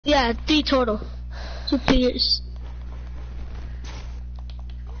Yeah, 3 total. 2 players.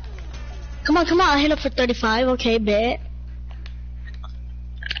 Come on, I hit up for 35. Okay, bet.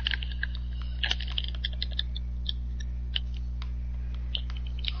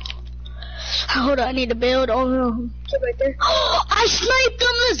 Hold on, I need to build. Oh no, get right there. Oh, I sniped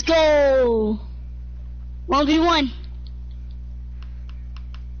him. Let's go. 1v1.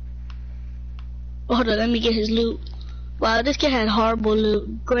 Hold on, let me get his loot. Wow, this kid had horrible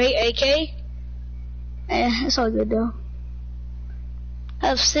loot. Great AK. It's all good though. I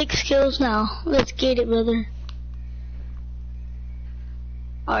have 6 kills now. Let's get it, brother.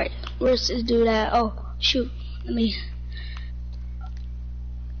 Alright, where's this dude at? Oh, shoot. Let me...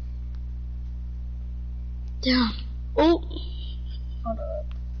 Down. Oh! Hold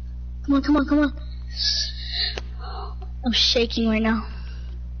up. Come on. I'm shaking right now.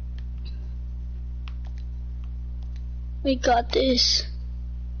 We got this.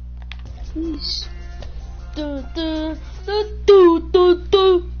 Please. Do.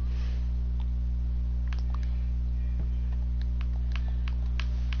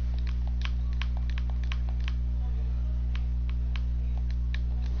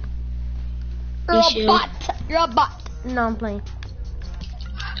 You're a bot. No, I'm playing.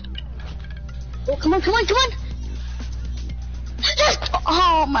 Oh, come on.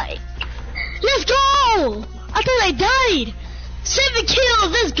 Oh my. Let's go! I thought I died. 7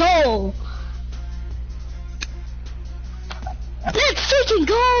 kills, let's go. Let's freaking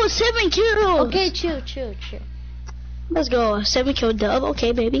go, 7 kills. Okay, chill. Let's go, 7 kill dub,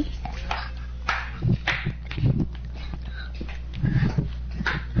 okay baby.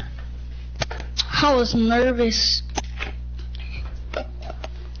 I was nervous.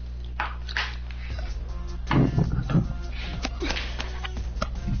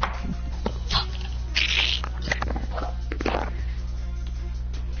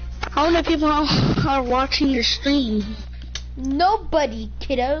 How many people are watching your stream? Nobody,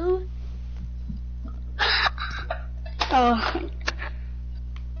 kiddo.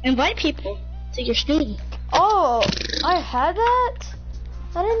 Invite people to your stream. Oh, I had that?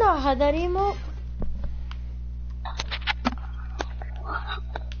 I didn't know I had that emote.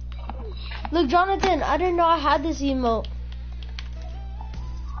 Look, Jonathan, I didn't know I had this emote.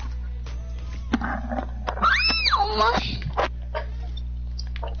 Oh my.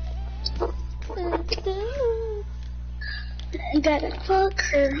 I gotta fuck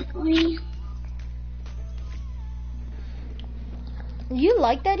her, boy. You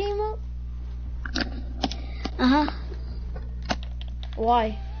like that emote? Uh-huh.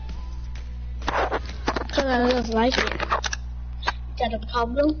 Why? Because I just like it. Got a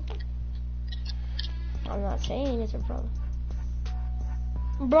problem? I'm not saying it's a problem.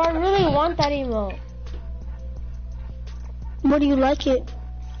 Bro, I really want that emote. What do you like it?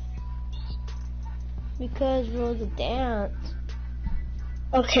 Because bro, the dance.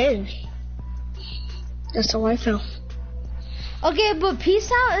 Okay. That's how I feel. Okay, but peace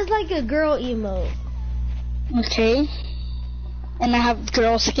out is like a girl emote. Okay. And I have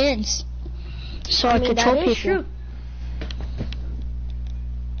girl skins. So I control people. True.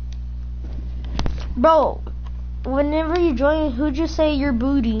 Bro, whenever you join, who'd you say you're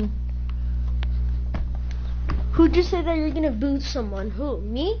booting? Who'd you say that you're gonna boot someone? Who?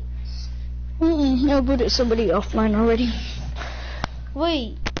 Me? I booted somebody offline already.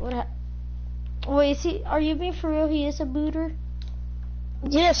 Wait, wait, are you being for real? He is a booter?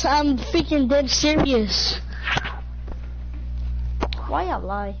 Yes, I'm freaking dead serious. Why y'all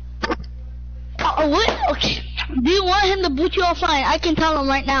lie? What? Okay. Do you want him to boot you offline? I can tell him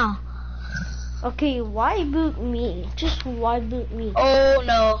right now. Okay, why boot me? Just why boot me? Oh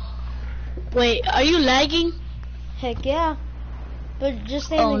no. Wait, are you lagging? Heck yeah. But just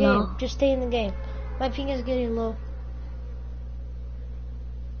stay in the game. Just stay in the game. My ping is getting low.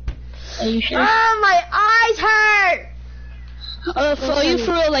 Are you sure? Ah, my eyes hurt! Are you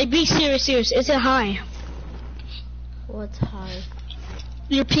for real? Like, be serious. Is it high? What's high?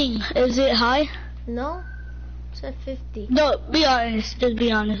 Your ping, is it high? No, it's at 50. No, be honest. Just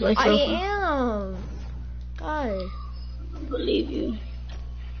be honest. Like, I am. God. I believe you.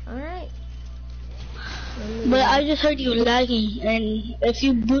 Alright. But I just heard you lagging, and if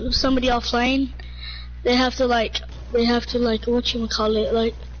you boot somebody offline, they have to like, whatchamacallit,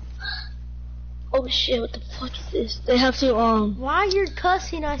 like, oh shit, what the fuck is this? They have to, Why you're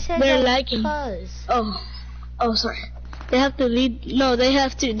cussing? I said they're that lagging. Cuss. Oh, sorry. They have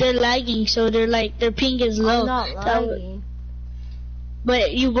to they're lagging, so they're like, their ping is low. I'm not lagging.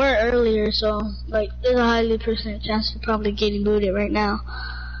 But you were earlier, so, like, there's a highly percent chance of probably getting booted right now.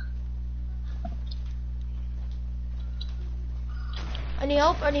 I Any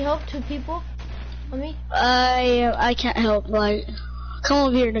help? Any help? 2 people? On me? I can't help. Like, come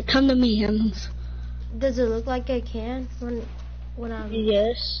over here. Come to me, Hems. Does it look like I can when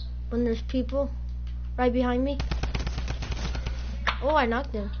Yes. when there's people right behind me? Oh, I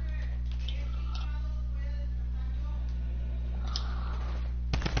knocked him.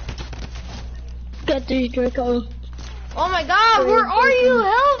 Got 3 Draco. Oh my God! Where are you?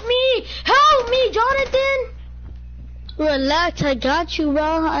 Help me! Help me, Jonathan! Relax, I got you, bro.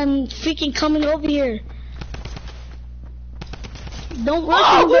 I'm freaking coming over here. Don't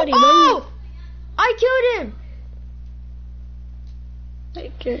rush anybody. Oh! I killed him!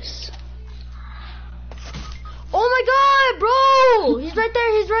 I guess. Oh my God, bro! He's right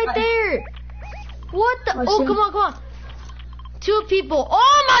there, he's right there! What the? Oh, come on, come on. 2 people.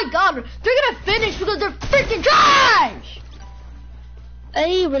 Oh my God! They're gonna finish because they're freaking trash!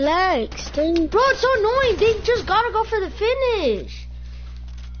 Hey, relax. Bro, it's so annoying. They just gotta go for the finish.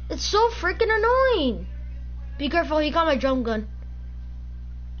 It's so freaking annoying. Be careful, he got my drum gun.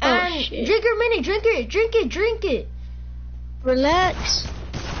 And shit. drink your mini, drink it. Relax.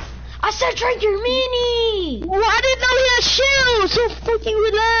 I said drink your mini. Well, I didn't know he had shield. So fucking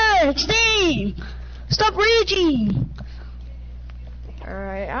relax. Dang. Stop raging.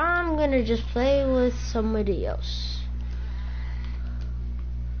 Alright, I'm gonna just play with somebody else.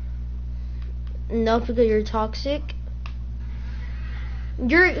 No, because you're toxic.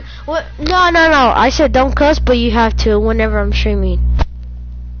 You're what? No. I said don't cuss, but you have to whenever I'm streaming.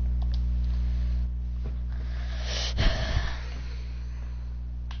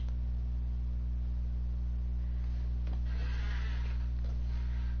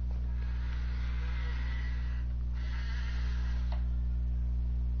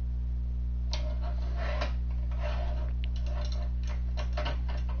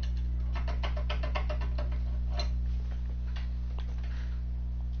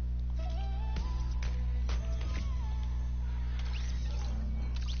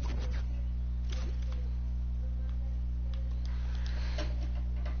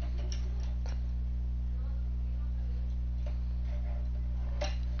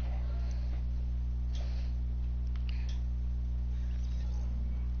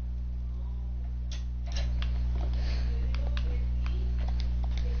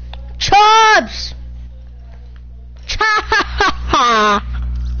 Chubs!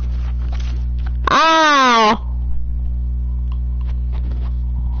 Ow!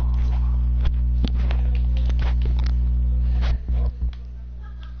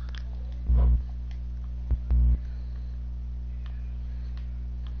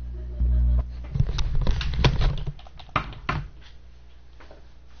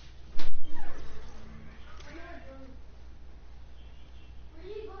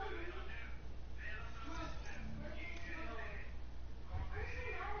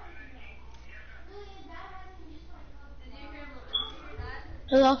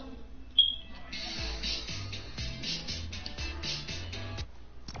 Hello?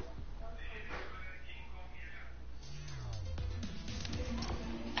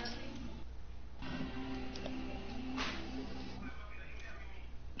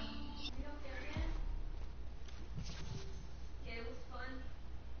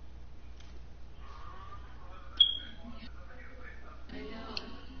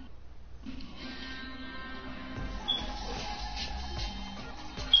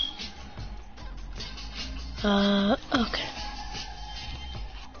 Okay.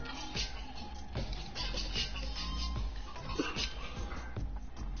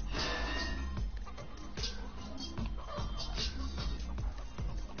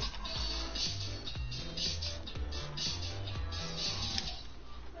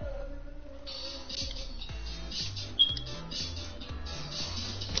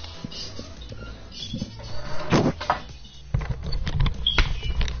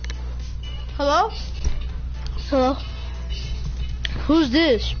 Hello? Hello? Who's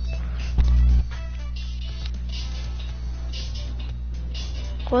this?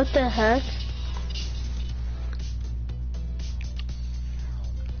 What the heck?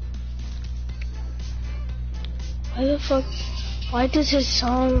 Why the fuck? Why does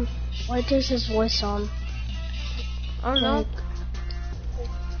his voice sound? I don't know. Like,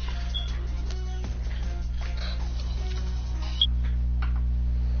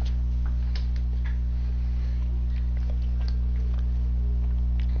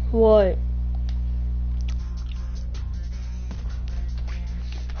 What?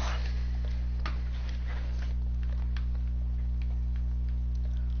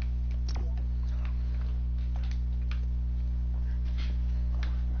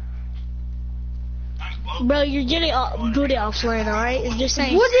 Bro, you're getting booty offline, alright? I'm just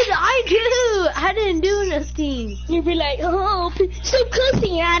saying. What did I do? I didn't do nothing. You'd be like, oh, stop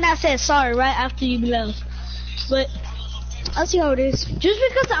cussing, and I said sorry right after you left. But I'll see how it is. Just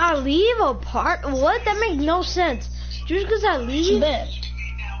because I leave a part, what? That makes no sense. Just because I leave. Bet.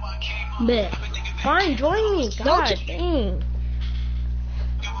 Fine, join me. God dang.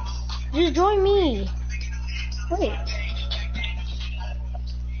 Just join me. Wait.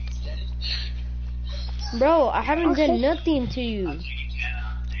 Bro, I haven't done nothing to you.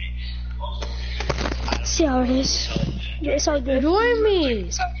 See how it is. It's all good. Join me.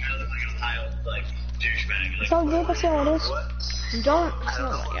 It's all good. I see how it is. Don't.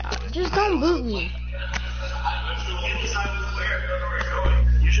 Oh my God. Just don't boot me.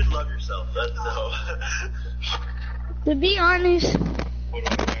 You should love yourself. That's so. To be honest,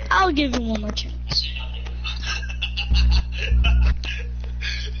 I'll give you one more chance.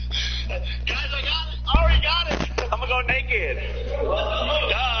 Guys, I already got it. I'm gonna go naked.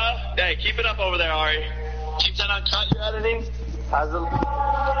 Duh. Hey, keep it up over there, Ari. Keep that uncut you're editing. How's it?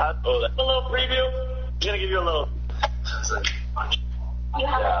 Oh, that's a little preview. I'm gonna give you a little. You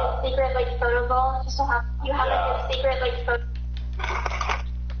have like a secret like photo ball. You have like a secret like photo.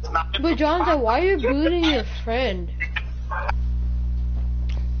 But Jonathan, why are you booting your friend?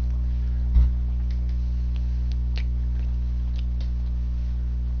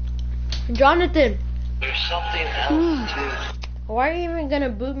 Jonathan. There's something else too. Why are you even gonna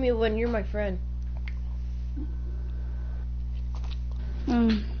boot me when you're my friend?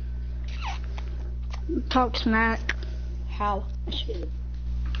 Talk smack. How?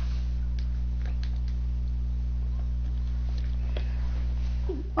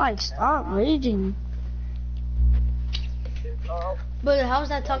 Like, stop raging. But how's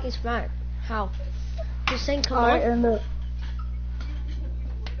that talking smack? How? Just saying come Alright, on. and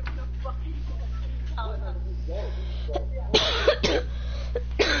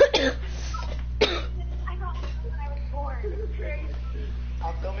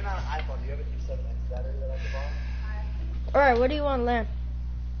I'm filming on an iPhone. Do you have a Q7X battery that I can borrow? Alright, what do you want to land?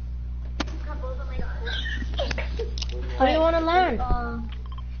 What do you want to land?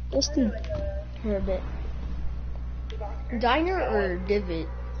 what's the Here a bit. Diner or divot?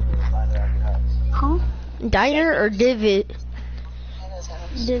 huh? Diner or divot?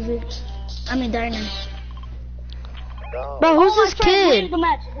 Divot. I mean diner. Bro, who's this kid? Leave the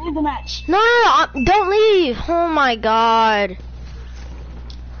match. Leave the match. No, don't leave. Oh my God.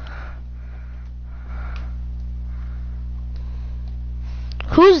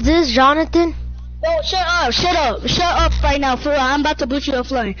 Who's this, Jonathan? No, shut up right now, for real. I'm about to boot you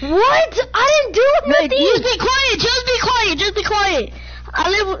offline. What? I didn't do nothing. Just be quiet. I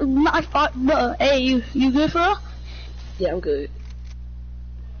live with my bro. Hey, you good for real? Yeah, I'm good.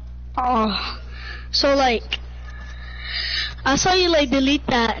 Oh, so like, I saw you like delete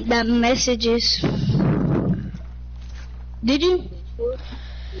that messages. Did you?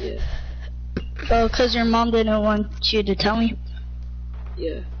 Yeah. Oh, cause your mom didn't want you to tell me.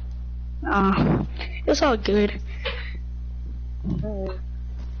 Yeah. It's all good. Alright.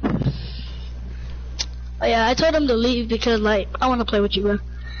 Oh yeah, I told him to leave because like I want to play with you, bro.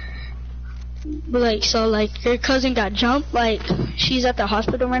 But like, so like your cousin got jumped. Like she's at the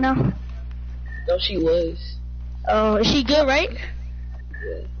hospital right now. No, she was. Oh, is she good, right?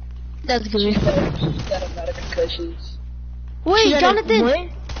 Yeah. That's good. She got a lot of concussions. Wait, Jonathan.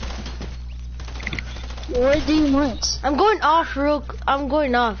 What do you want? I'm going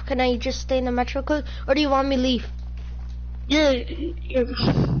off. Can I just stay in the metro quick, or do you want me to leave? Yeah,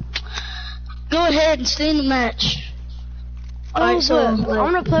 go ahead and stay in the match. Alright, so I'm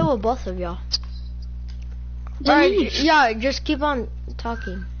gonna play with both of y'all. Alright, yeah, just keep on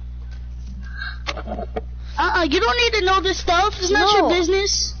talking. You don't need to know this stuff. It's not your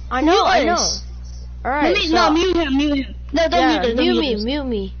business. I know. Alright, mute him. No, don't mute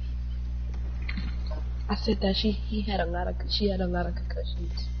me. I said that she had a lot of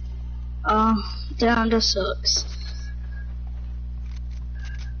concussions. Damn, that sucks.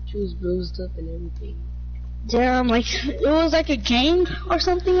 She was bruised up and everything. Damn, like it was like a gang or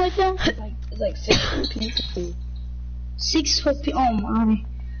something like that. It's like 6 people. 6 foot people. Oh my.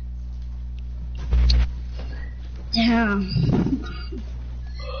 Damn.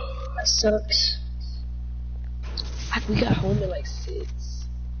 That sucks. We got home at like 6.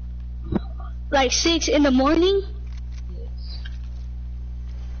 Like 6 in the morning? Yes.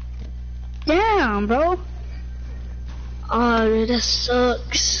 Damn, bro. Oh, that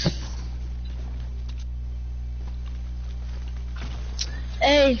sucks.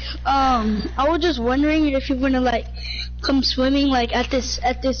 Hey, I was just wondering if you're gonna like come swimming like at this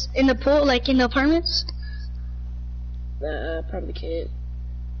in the pool, like in the apartments. Nah, I probably can't.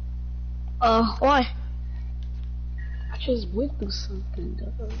 Why? I just went through something,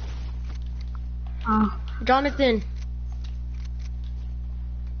 though. Jonathan.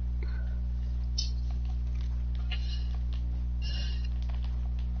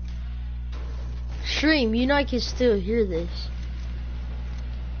 Stream, you know I can still hear this.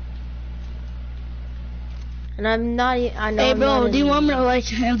 And I'm not, I know. Hey, I'm bro, not do you in- want me to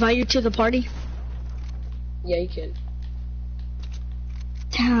like invite you to the party? Yeah, you can.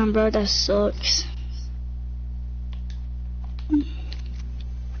 Damn, bro, that sucks.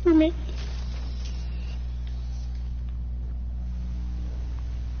 Alright.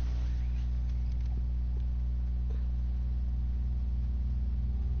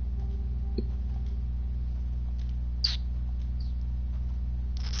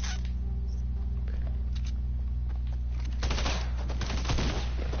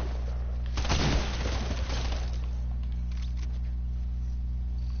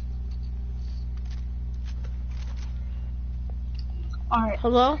 Alright.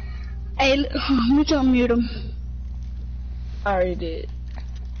 Hello? Hey, let me go mute him. I already did.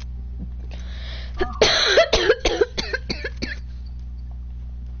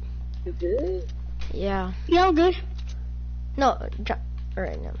 You good? Yeah. Yeah, I'm good. No,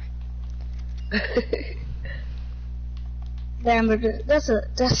 alright, never. Damn, but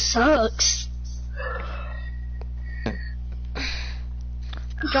that sucks.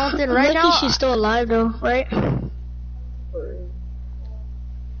 Jonathan, right Lucky now, she's still alive though, right?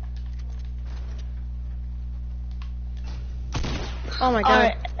 oh my god.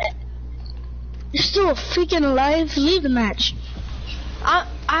 Alright. You're still freaking alive? Leave the match. I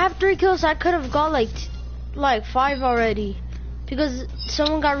have 3 kills. I could have got like 5 already. Because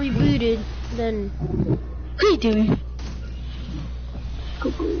someone got rebooted, then... What are you doing?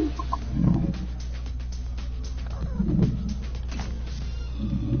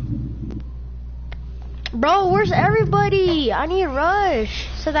 Bro, where's everybody? I need a rush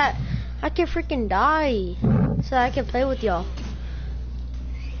so that I can freaking die. So that I can play with y'all.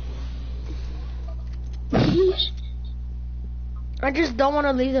 I just don't want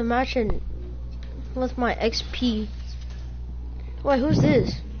to leave the match and with my XP. Wait, who's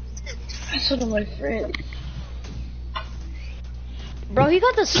this? That's one of my friends. Bro, he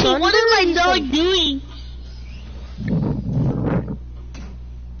got the sun. What is my dog doing?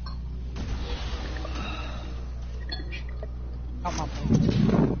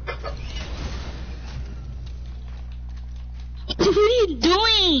 What are you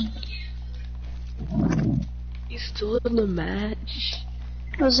doing? He's still in the match.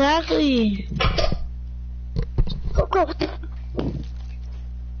 Exactly. Go.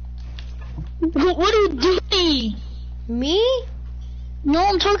 What are you doing? Me? No,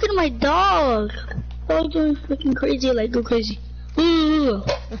 I'm talking to my dog. Dog going freaking crazy, like go crazy. Ooh.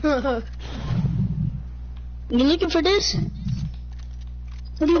 You looking for this?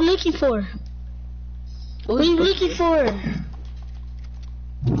 What are you looking for? What are you looking for?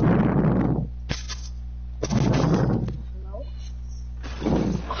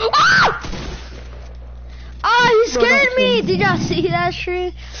 Ah, he scared me! Did y'all see that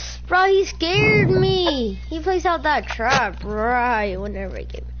stream? Bro, he scared me. He placed out that trap right whenever I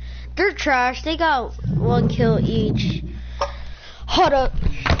came. They're trash. They got 1 kill each. Hold up.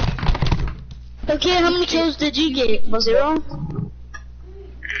 Okay, how many kills did you get? 0?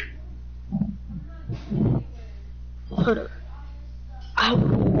 Hold up.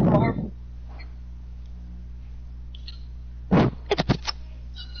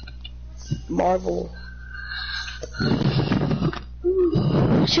 Marvel.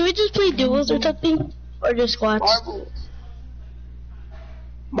 Should we just play duos or something? Or just squads?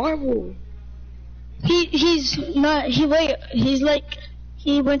 Marvel. He's not, he went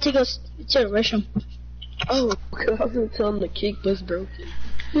to go to rush him. Oh, cause I was gonna tell him the kick was broken.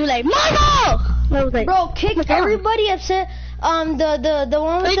 He was like, Marvel! I was like, Bro, kick my God. everybody except the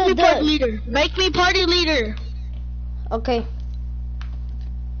one with Make me the party leader. Make me party leader. Okay.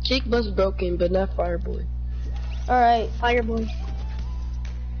 Kick was broken, but not Fireboy. Alright. Fireboy.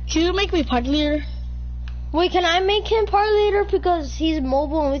 Can you make me party leader? Wait, can I make him party leader because he's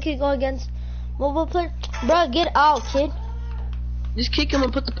mobile and we could go against mobile player? Bro, get out, kid. Just kick him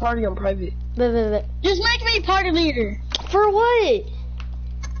and put the party on private. Wait. Just make me party leader. For what?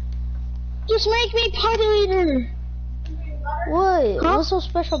 Just make me party leader. What? Huh? What's so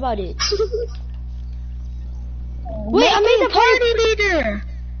special about it? Wait, I made the the party leader.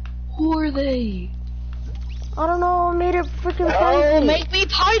 Who are they? I don't know. I made it freaking Oh, private. make me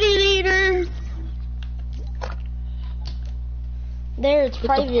party leader. There, it's Put the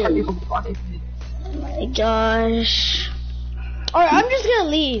party private. on private. Oh my gosh. Alright, I'm just gonna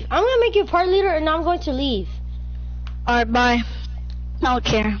leave. I'm gonna make you party leader and I'm going to leave. Alright, bye. I don't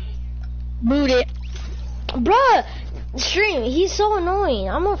care. Boot it. Bruh, Stream, he's so annoying.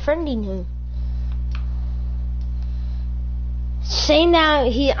 I'm unfriending him. Saying that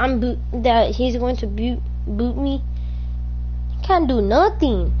he's going to boot me. He can't do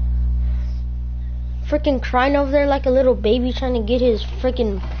nothing. Freaking crying over there like a little baby trying to get his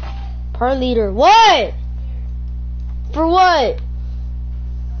freaking party leader. What? For what?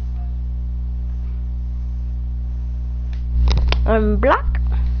 I'm blocked.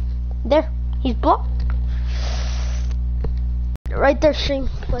 There, he's blocked. Right there, Stream.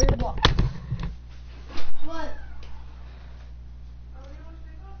 Player blocked. What?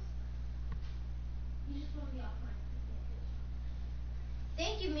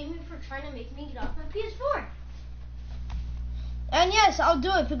 Thank you, Mimi, for trying to make me get off my PS4. And yes, I'll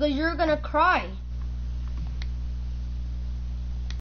do it because you're gonna cry.